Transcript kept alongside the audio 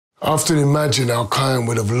I often imagine how Kiyan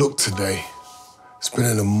would have looked today. It's been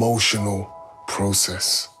an emotional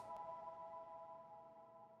process.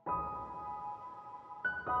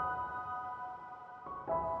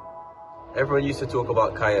 Everyone used to talk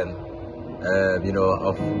about Kiyan, you know,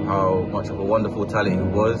 of how much of a wonderful talent he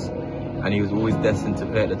was, and he was always destined to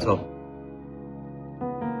play at the top.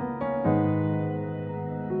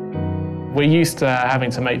 We're used to having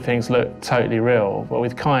to make things look totally real, but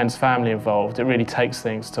with Kiyan's family involved, it really takes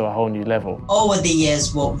things to a whole new level. Over the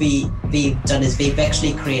years, what we've done is we've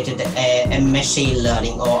actually created a machine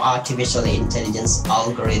learning or artificial intelligence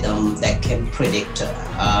algorithm that can predict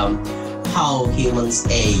how humans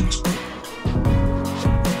age.